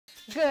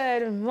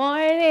Good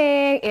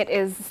morning. It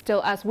is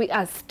still us. We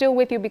are still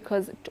with you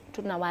because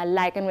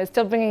and we're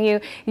still bringing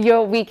you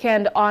your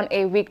weekend on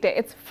a weekday.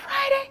 It's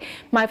Friday,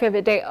 my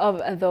favorite day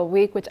of the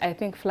week, which I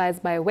think flies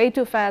by way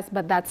too fast,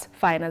 but that's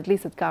fine. At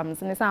least it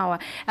comes. And it's our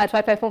at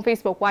Y254 on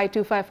Facebook,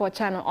 Y254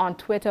 channel on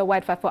Twitter,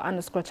 Y254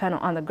 _ channel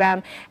on the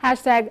gram,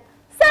 hashtag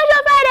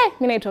Social Friday,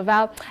 Minato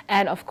Val,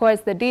 and of course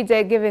the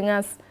DJ giving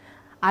us,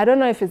 I don't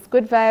know if it's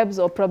good vibes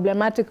or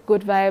problematic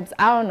good vibes.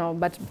 I don't know,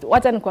 but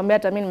what I'm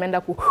combat, I mean,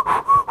 menda ku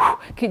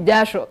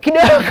kijasho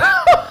kidogo.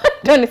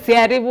 Don't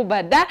siharibu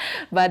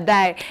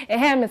badai.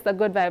 Hey, Mr.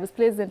 Good Vibes,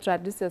 please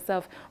introduce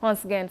yourself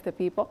once again to the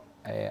people.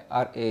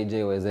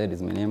 RAJYZ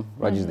is my name.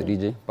 Raj is the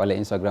DJ. Pale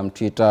Instagram,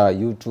 Twitter,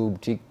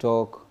 YouTube,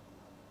 TikTok.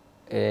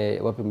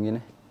 Wapi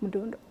mwingine?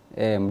 Mdundo.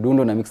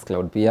 Mdundo na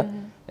Mixcloud pia.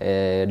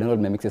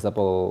 Download my mixes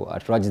hapo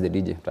at Raj is the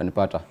DJ.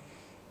 Utanipata.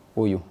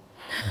 Huyu.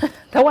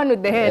 The one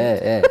with the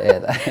head.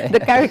 The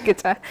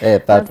caricature.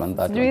 That one.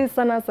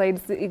 Sana side,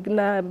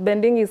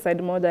 bending his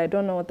side mode. I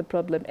don't know what the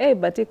problem.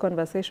 But the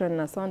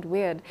conversation sound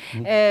weird.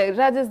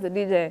 Raj is the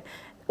DJ.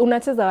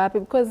 Unacheza wapi?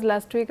 Because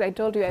last week I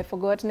told you I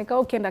forgot. Nika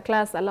ukienda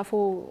class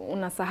alafu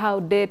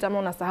unasahau date ama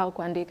unasahau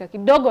kuandika.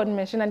 Kidogo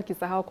nimeshinda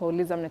nikisahau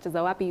kuuliza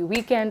mnacheza wapi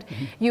weekend.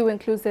 You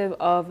inclusive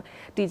of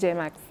DJ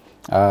Max.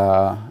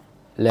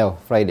 Leo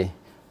Friday.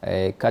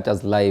 Catch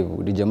us live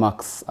with DJ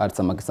Max at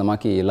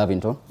Samaki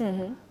Lavington.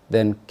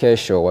 Then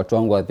kesho watu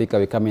wangu wa Thika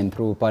we coming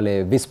through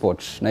pale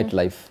V-Sport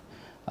nightlife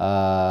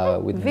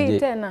with V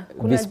tena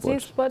kuna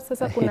G-Sport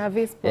sasa kuna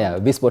V-Sport. Yeah,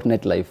 V-Sport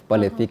nightlife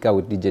pale Thika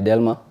with DJ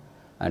Delma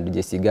and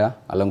DJ Siga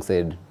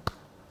alongside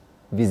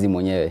Vizi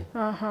mwenyewe.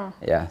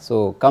 Yeah,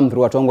 so come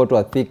through watu wangu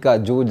wa Thika,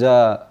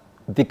 Juja,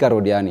 Thika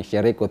Road yani,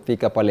 Shereko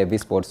Thika pale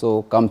V-Sport,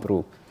 so come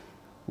through.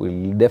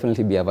 Will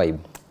definitely be a vibe.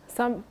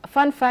 Some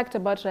fun fact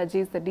about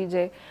Rajiz, the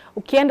DJ,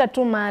 ukienda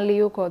tu mahali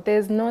yuko,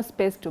 there's no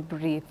space to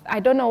breathe. I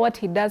don't know what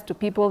he does to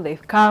people. They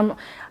come,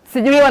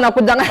 sijui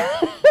wanakujanga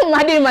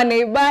madi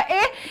maneiba,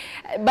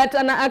 but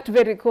ana act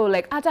very cool,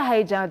 like ata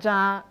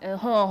haijaja,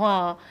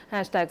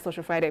 hashtag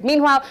Social Friday.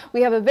 Meanwhile,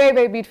 we have a very,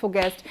 very beautiful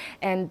guest,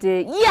 and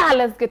yeah,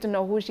 let's get to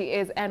know who she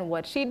is and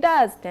what she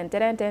does.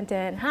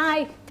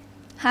 Hi.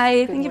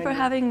 Hi, thank you for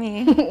having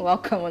me.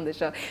 Welcome on the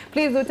show.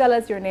 Please do tell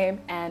us your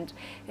name and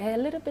a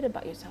little bit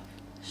about yourself.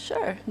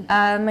 Sure.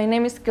 My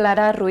name is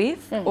Clara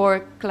Ruiz,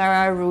 or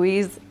Clara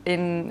Ruiz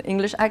in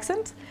English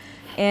accent,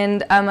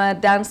 and I'm a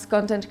dance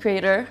content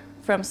creator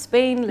from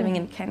Spain, living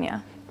in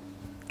Kenya.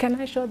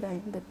 Can I show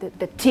them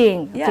the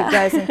thing? Yeah. Okay,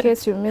 guys, in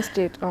case you missed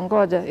it,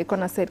 Ongoja,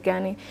 ikona said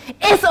Gani.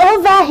 It's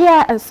over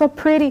here! It's so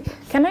pretty.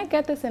 Can I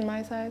get this in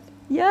my size?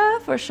 Yeah,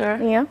 for sure.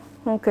 Yeah?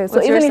 Okay, so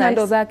What's your even in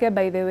size? Handozake,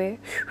 by the way.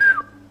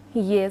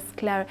 Yes,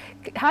 Clara.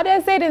 How do I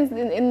say it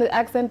in the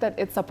accent that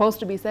it's supposed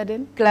to be said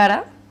in?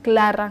 Clara?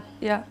 Clara.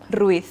 Yeah,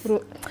 Ruiz.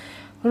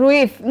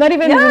 Ruiz. Not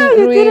even Yeah, Ruiz.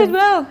 you did it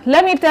well.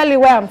 Let me tell you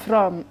where I'm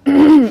from.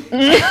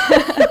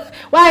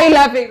 Why are you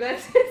laughing?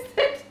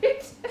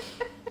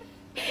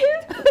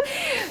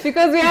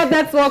 Because we had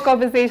that small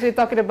conversation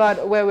talking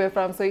about where we're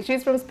from. So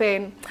she's from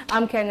Spain,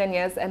 I'm Kenyan,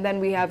 yes, and then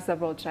we have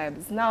several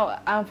tribes.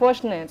 Now,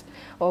 unfortunate,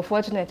 or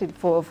fortunate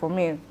for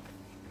me,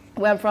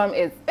 where I'm from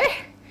is...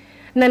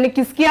 Na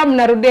nikisikia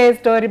mnarudia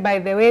story, by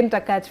the way,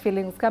 nita catch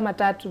feelings kama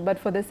tatu, but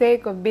for the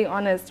sake of being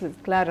honest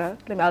with Clara,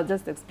 I'll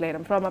just explain.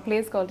 I'm from a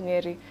place called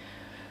Nyeri,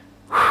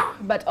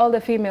 but all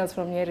the females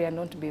from Nyeri are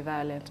known to be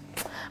violent.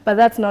 But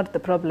that's not the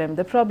problem.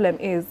 The problem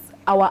is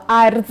our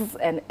R's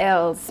and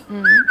L's.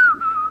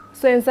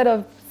 So instead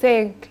of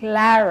saying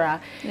Clara,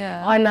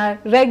 on a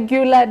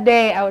regular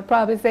day, I would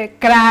probably say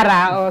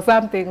Clara or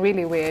something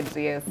really weird,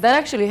 yes. That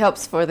actually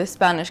helps for the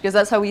Spanish, because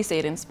that's how we say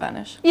it in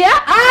Spanish. Yeah,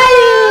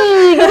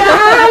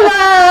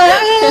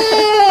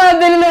 I've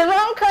been in the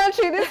wrong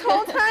country this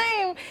whole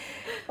time.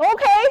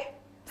 Okay,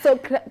 so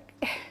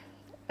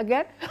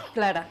again?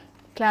 Clara.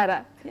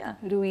 Yeah.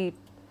 Louis.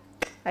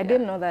 I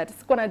didn't know that.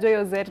 Sikuwa najua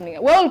hiyo Z ni.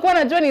 Well, ulikuwa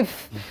najua ni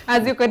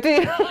as you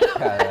continue.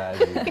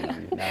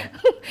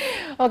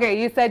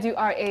 Okay, you said you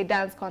are a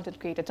dance content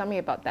creator. Tell me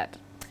about that.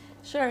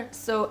 Sure.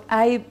 So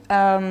I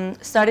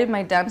started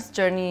my dance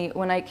journey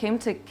when I came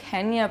to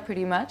Kenya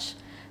pretty much.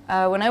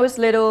 When I was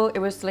little, it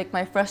was like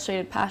my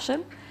frustrated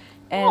passion.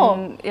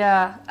 And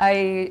yeah,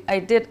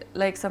 I did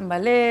like some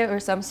ballet or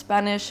some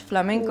Spanish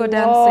flamenco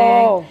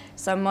dancing,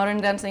 some modern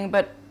dancing,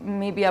 but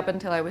maybe up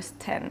until I was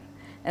 10.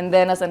 And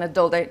then as an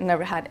adult, I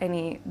never had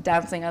any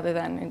dancing other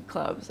than in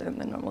clubs and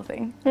the normal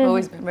thing. I've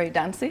always been very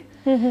dancey.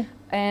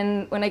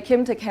 And when I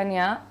came to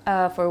Kenya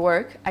for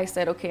work, I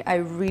said, okay, I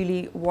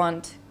really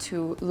want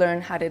to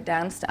learn how to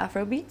dance to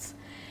Afrobeats.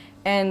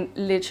 And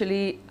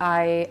literally,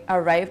 I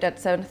arrived at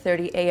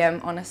 7:30 a.m.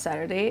 on a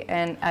Saturday,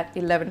 and at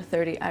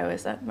 11:30, I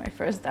was at my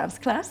first dance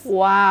class.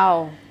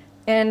 Wow.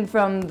 And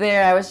from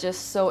there, I was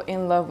just so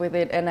in love with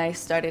it, and I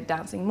started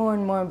dancing more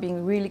and more,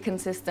 being really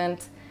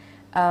consistent.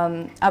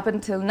 Up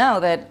until now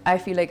that I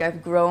feel like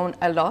I've grown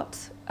a lot,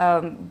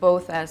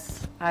 both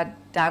as a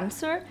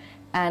dancer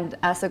and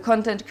as a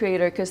content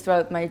creator, because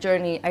throughout my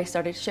journey, I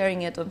started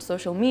sharing it on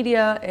social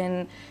media,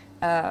 and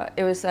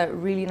it was a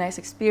really nice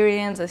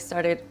experience. I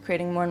started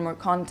creating more and more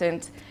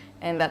content,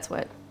 and that's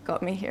what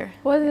got me here.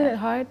 Wasn't it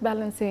hard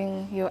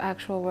balancing your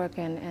actual work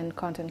and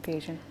content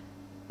creation?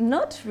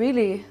 Not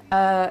really.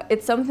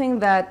 It's something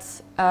that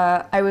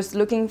I was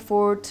looking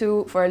forward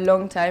to for a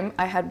long time.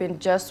 I had been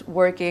just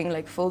working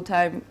like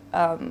full-time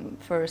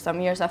for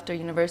some years after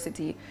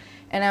university,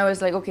 and I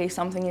was like, okay,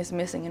 something is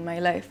missing in my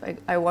life.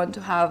 I want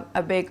to have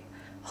a big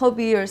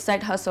hobby or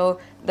side hustle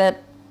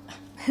that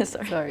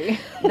sorry.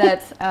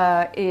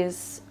 that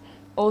is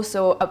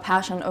also a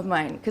passion of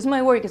mine, because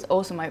my work is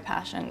also my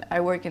passion. I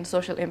work in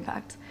social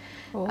impact.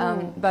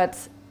 But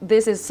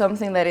this is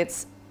something that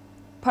it's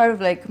part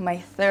of like my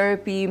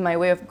therapy, my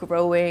way of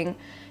growing,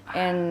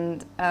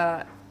 and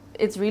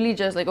it's really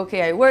just like,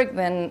 okay, I work,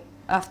 then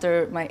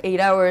after my 8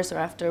 hours or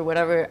after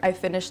whatever, I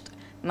finished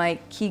my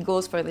key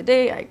goals for the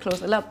day, I close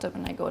the laptop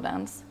and I go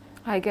dance.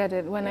 I get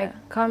it. When I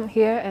come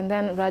here and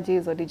then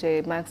Raji's or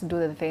DJ Max do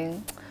the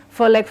thing,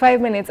 for like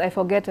 5 minutes I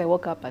forget I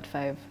woke up at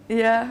 5.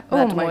 Yeah.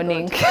 That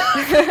morning.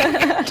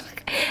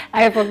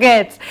 I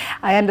forget.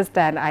 I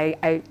understand. I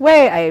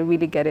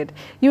really get it.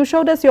 You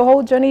showed us your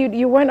whole journey.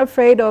 You weren't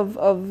afraid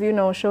of you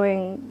know,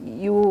 showing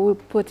you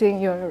putting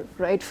your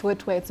right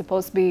foot where it's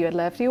supposed to be your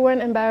left. You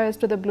weren't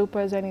embarrassed with the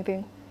bloopers or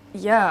anything?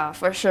 Yeah,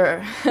 for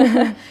sure.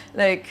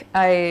 Like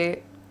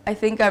I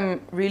think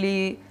I'm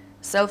really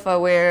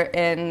self-aware,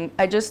 and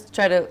I just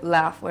try to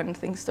laugh when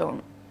things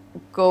don't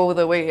go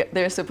the way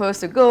they're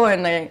supposed to go,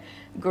 and I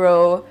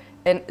grow.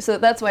 And so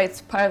that's why it's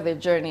part of the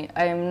journey.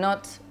 I am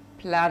not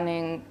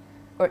planning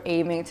or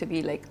aiming to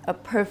be like a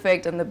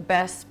perfect and the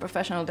best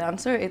professional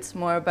dancer. It's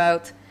more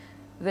about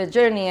the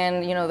journey,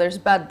 and you know, there's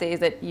bad days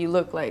that you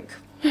look like,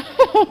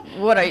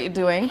 what are you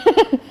doing?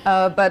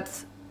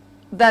 But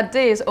that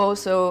day is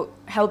also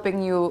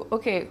helping you,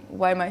 okay,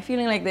 why am I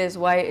feeling like this?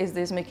 Why is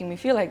this making me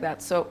feel like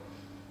that? So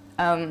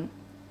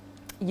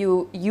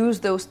you use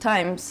those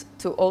times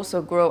to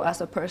also grow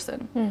as a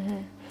person.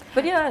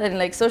 But yeah, and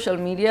like social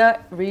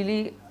media,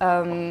 really,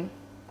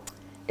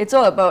 it's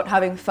all about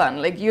having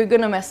fun. Like, you're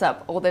gonna mess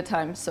up all the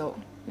time, so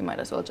you might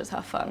as well just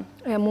have fun.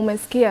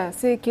 Mumesikia,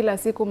 si kila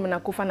siku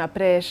mnakufa na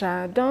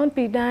pressure. Don't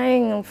be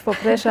dying for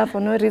pressure for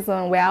no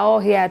reason. We're all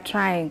here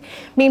trying.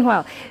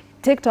 Meanwhile,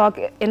 TikTok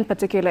in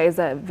particular is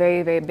a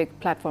very, very big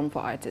platform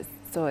for artists.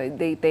 So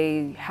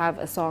they have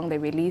a song, they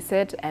release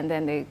it, and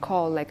then they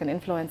call like an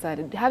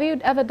influencer. Have you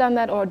ever done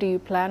that, or do you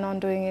plan on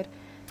doing it?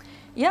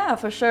 Yeah,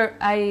 for sure.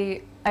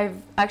 I've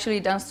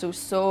actually danced to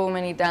so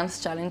many dance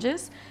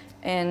challenges,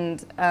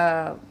 and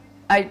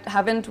I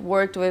haven't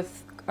worked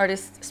with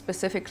artists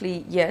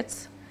specifically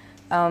yet.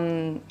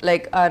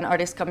 Like an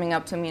artist coming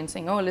up to me and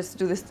saying, oh, let's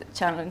do this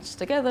challenge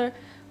together.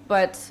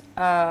 But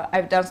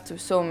I've danced to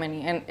so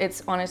many, and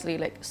it's honestly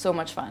like so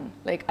much fun.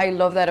 Like, I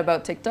love that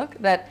about TikTok,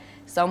 that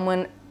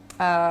someone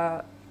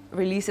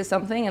releases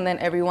something and then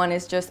everyone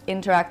is just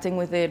interacting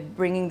with it,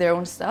 bringing their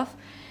own stuff.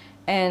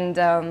 And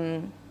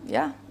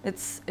yeah,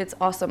 it's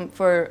awesome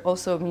for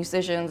also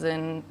musicians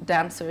and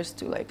dancers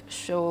to like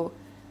show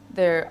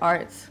their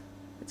art.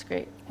 It's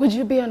great. Would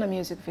you be on a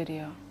music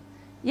video?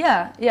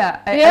 Yeah.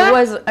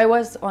 I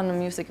was on a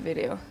music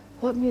video.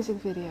 What music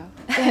video?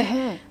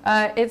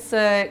 It's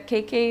a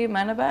KK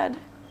Manabad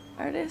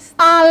artist.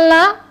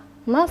 Allah!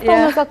 Master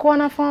unaweza kuwa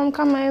na form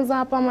kama hizo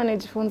hapa, ama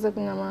nijifunze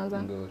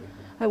kunyamaza?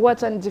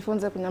 Wacha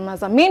nijifunze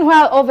kunyamaza.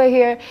 Meanwhile, over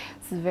here,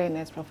 it's a very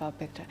nice profile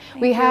picture.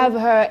 We have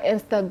her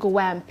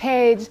Instagram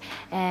page,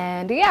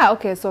 and yeah,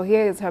 okay, so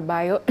here is her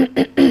bio.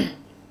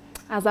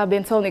 As I've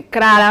been told,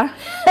 Clara.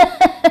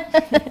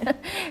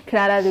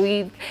 Clara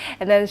Ruiz,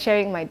 and then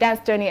sharing my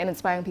dance journey and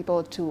inspiring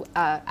people to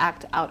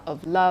act out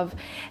of love.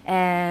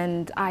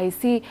 And I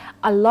see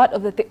a lot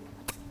of the things.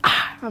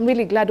 I'm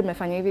really glad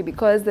umefanya hivi,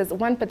 because there's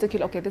one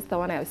particular, okay, this is the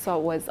one I saw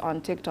was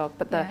on TikTok,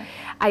 but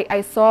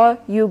I saw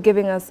you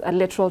giving us a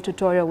literal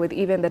tutorial with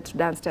even the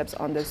dance steps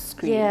on the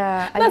screen.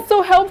 Yeah. That's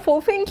so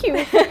helpful. Thank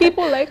you for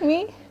people like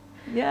me.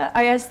 Yeah,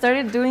 I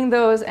started doing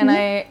those, and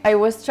I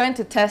was trying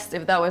to test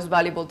if that was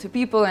valuable to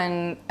people,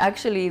 and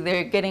actually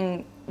they're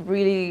getting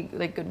really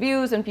like good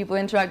views and people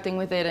interacting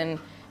with it, and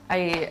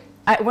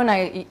when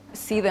I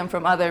see them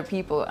from other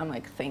people, I'm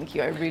like, thank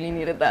you, I really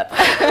needed that.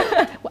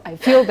 Well, I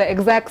feel the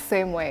exact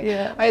same way.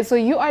 Yeah. All right, so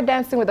you are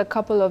dancing with a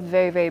couple of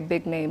very, very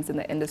big names in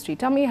the industry.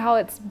 Tell me how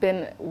it's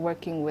been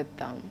working with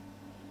them.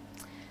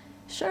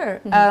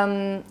 Sure.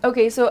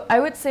 Okay, so I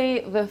would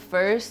say the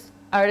first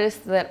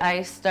artist that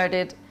I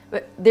started,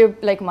 they're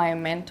like my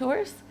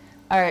mentors,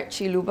 are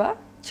Chiluba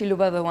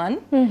the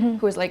One,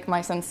 who is like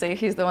my sensei.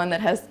 He's the one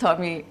that has taught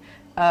me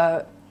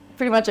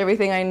pretty much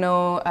everything I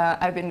know.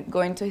 I've been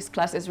going to his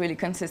classes really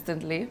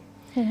consistently.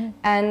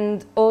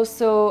 And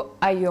also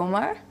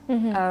Ayomar.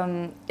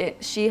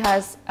 She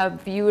has a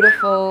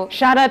beautiful...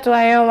 Shout out to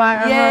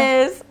Ayomar.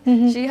 Yes.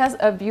 She has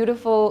a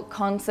beautiful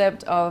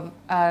concept of,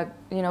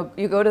 you know,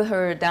 you go to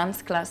her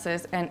dance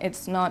classes and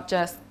it's not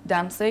just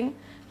dancing.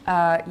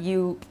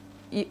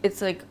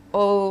 It's like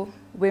all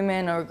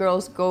women or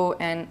girls go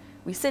and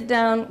we sit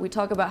down, we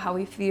talk about how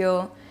we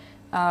feel,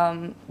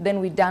 then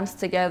we dance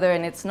together,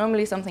 and it's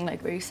normally something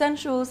like very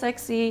sensual,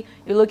 sexy.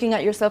 You're looking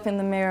at yourself in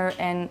the mirror,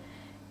 and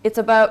it's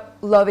about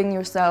loving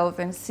yourself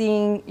and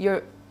seeing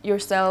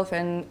yourself,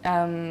 and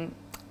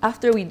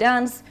after we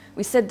dance,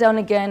 we sit down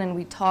again and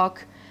we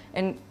talk,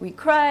 and we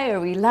cry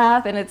or we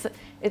laugh, and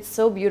it's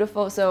so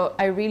beautiful. So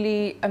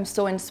I'm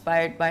so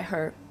inspired by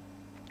her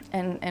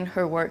and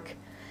her work.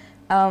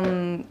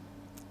 And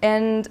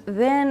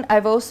then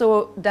I've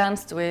also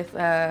danced with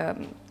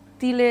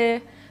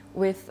Tile,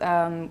 with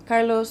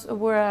Carlos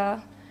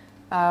Obura,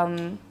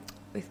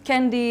 with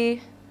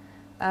Kendi.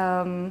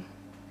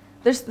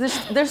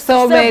 There's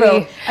so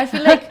many. I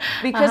feel like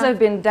because I've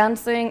been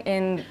dancing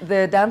in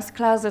the dance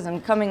classes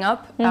and coming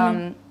up,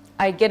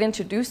 I get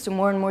introduced to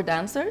more and more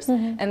dancers,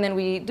 and then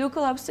we do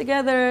collabs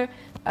together,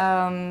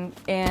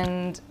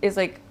 and it's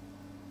like,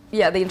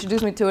 yeah, they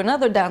introduce me to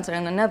another dancer,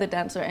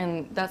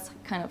 and that's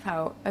kind of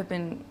how I've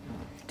been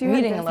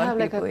meeting a lot of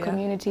people. Like a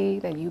community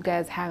that you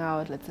guys hang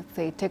out, let's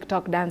say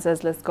TikTok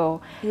dancers, let's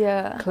go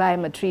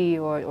climb a tree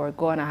or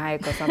go on a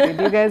hike or something.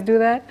 Do you guys do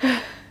that?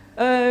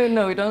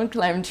 No, we don't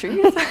climb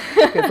trees.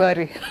 Okay,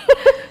 sorry.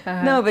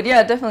 No, but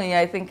yeah, definitely.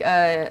 I think,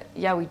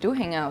 yeah, we do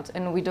hang out,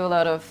 and we do a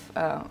lot of,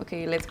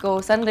 okay, let's go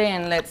Sunday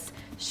and let's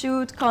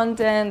shoot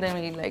content, and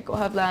we like go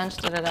have lunch,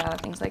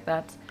 things like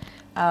that.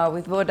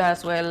 With Voda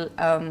as well.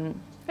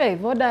 Hey,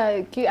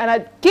 Voda,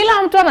 kila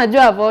mtu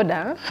anajua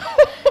Voda.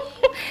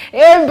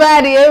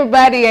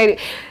 Everybody.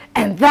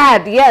 And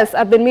that, yes,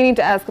 I've been meaning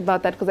to ask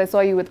about that because I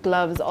saw you with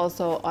gloves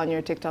also on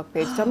your TikTok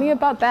page. Tell me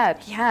about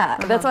that. Yeah,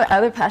 that's my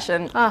other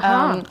passion.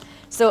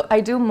 So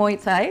I do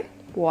Muay Thai.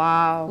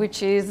 Wow.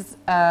 Which is,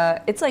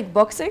 it's like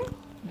boxing,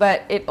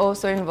 but it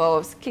also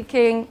involves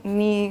kicking,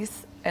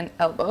 knees, and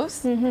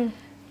elbows.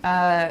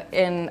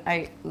 And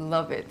I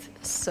love it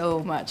so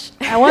much.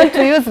 I want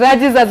to use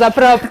Rajis as a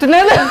prop.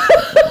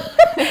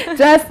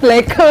 Just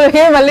like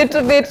him a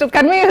little bit.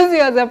 Can we use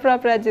you as a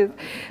prop, Rajis?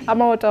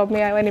 I'm out of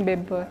me. I want to be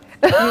boy.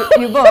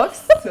 You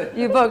box?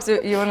 You box?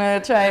 You want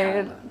to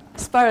try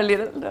spar a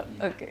little? No?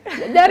 Okay.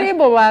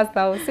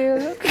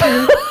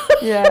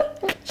 Yeah.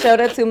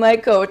 Shout out to my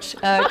coach,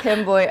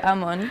 Kemboy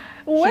Amon.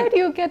 Where do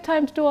you get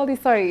time to do all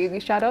these? Sorry,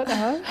 shout out.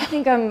 I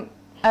think I'm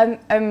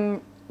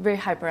very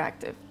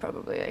hyperactive,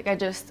 probably. Like I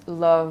just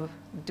love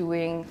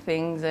doing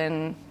things,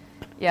 and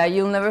yeah,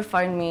 you'll never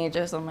find me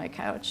just on my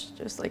couch,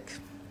 just like.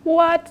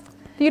 What?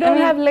 You don't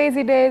have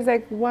lazy days,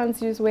 like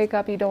once you just wake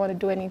up, you don't want to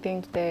do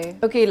anything today?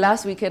 Okay,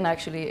 last weekend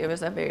actually, it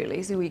was a very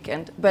lazy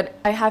weekend, but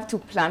I have to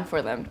plan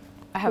for them.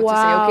 I have to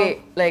say,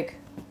 okay, like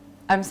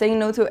I'm saying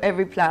no to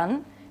every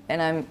plan,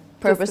 and I'm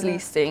purposely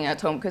staying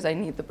at home because I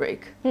need the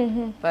break.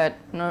 But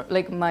no,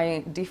 like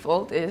my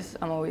default is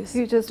I'm always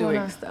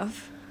doing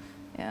stuff.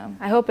 Yeah.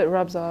 I hope it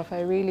rubs off.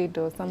 I really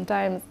do.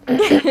 Sometimes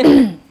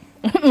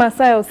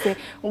Masai will say,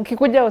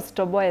 ukikuja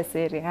usitoboe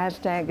siri,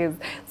 hashtag is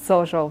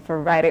social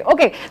for writing.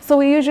 Okay, so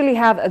we usually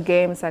have a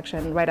game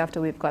section right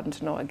after we've gotten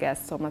to know a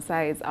guest. So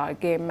Masai is our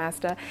game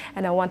master,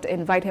 and I want to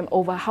invite him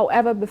over.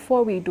 However,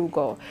 before we do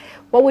go,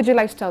 what would you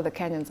like to tell the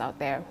Kenyans out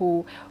there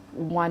who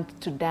want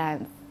to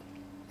dance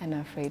and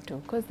are afraid to?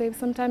 Because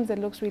sometimes it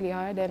looks really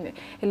hard, and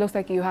it looks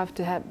like you have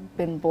to have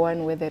been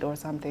born with it or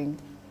something.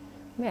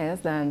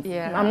 Yes, dance.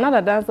 Yeah. I'm not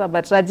a dancer,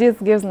 but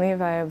Rajis gives me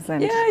vibes,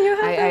 and yeah, you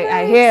have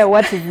I hear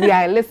what is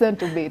I listen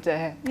to beat.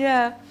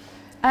 Yeah,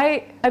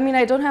 I mean,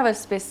 I don't have a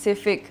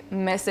specific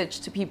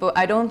message to people.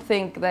 I don't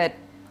think that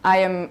I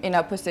am in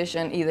a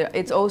position either.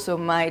 It's also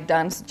my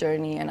dance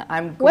journey, and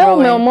I'm growing.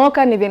 Well,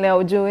 umeomoka ni vile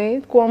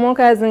ujui. Kuomoka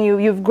as in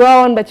you've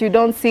grown, but you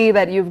don't see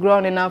that you've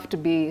grown enough to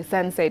be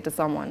sensei to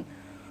someone.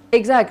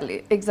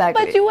 Exactly.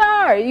 But you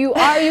are. You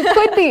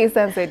could be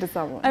sensei to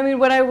someone. I mean,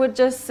 what I would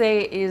just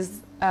say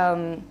is,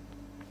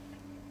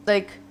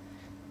 like,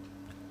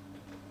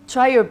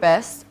 try your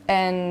best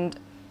and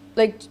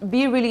like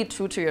be really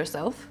true to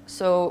yourself.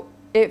 So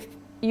if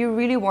you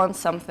really want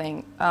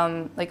something,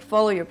 like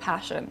follow your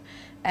passion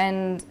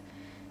and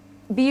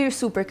be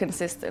super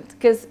consistent,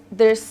 because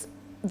there's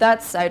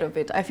that side of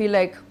it. I feel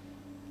like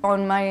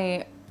in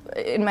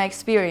my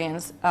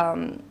experience,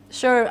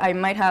 sure, I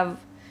might have,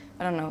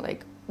 I don't know,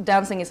 like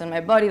dancing is in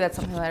my body, that's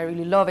something that I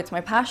really love, it's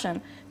my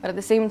passion, but at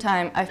the same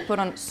time I've put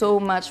on so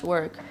much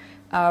work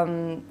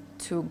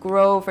to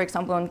grow, for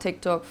example, on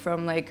TikTok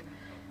from like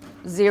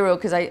 0,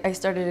 because I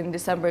started in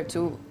December,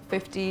 to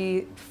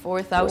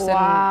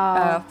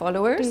 54,000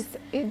 followers.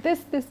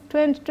 This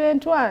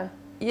 2021?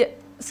 Yeah,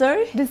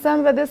 sorry?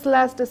 December, this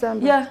last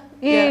December. Yeah.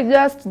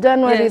 Just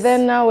January,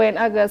 then now we're in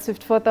August,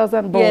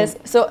 54,000, boom. Yes,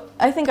 so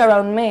I think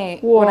around May,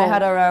 when I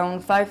had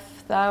around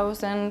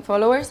 5,000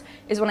 followers,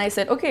 is when I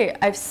said, okay,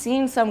 I've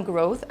seen some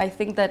growth. I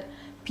think that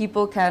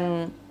people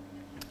can,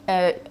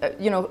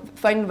 you know,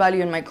 find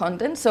value in my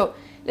content. So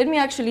let me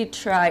actually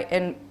try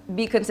and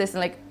be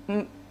consistent, like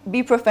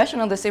be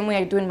professional the same way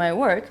I do in my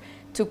work,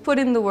 to put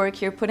in the work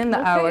here, put in the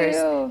hours,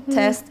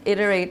 test,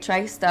 iterate,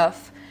 try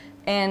stuff.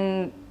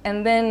 And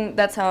then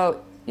that's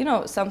how, you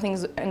know, some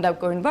things end up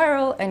going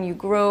viral and you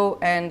grow,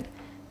 and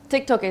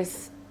TikTok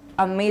is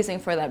amazing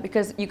for that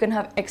because you can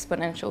have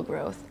exponential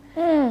growth.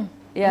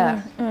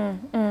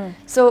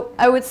 So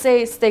I would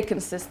say stay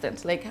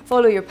consistent, like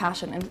follow your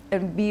passion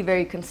and be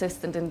very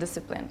consistent and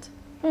disciplined.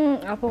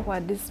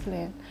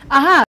 Discipline. Aha!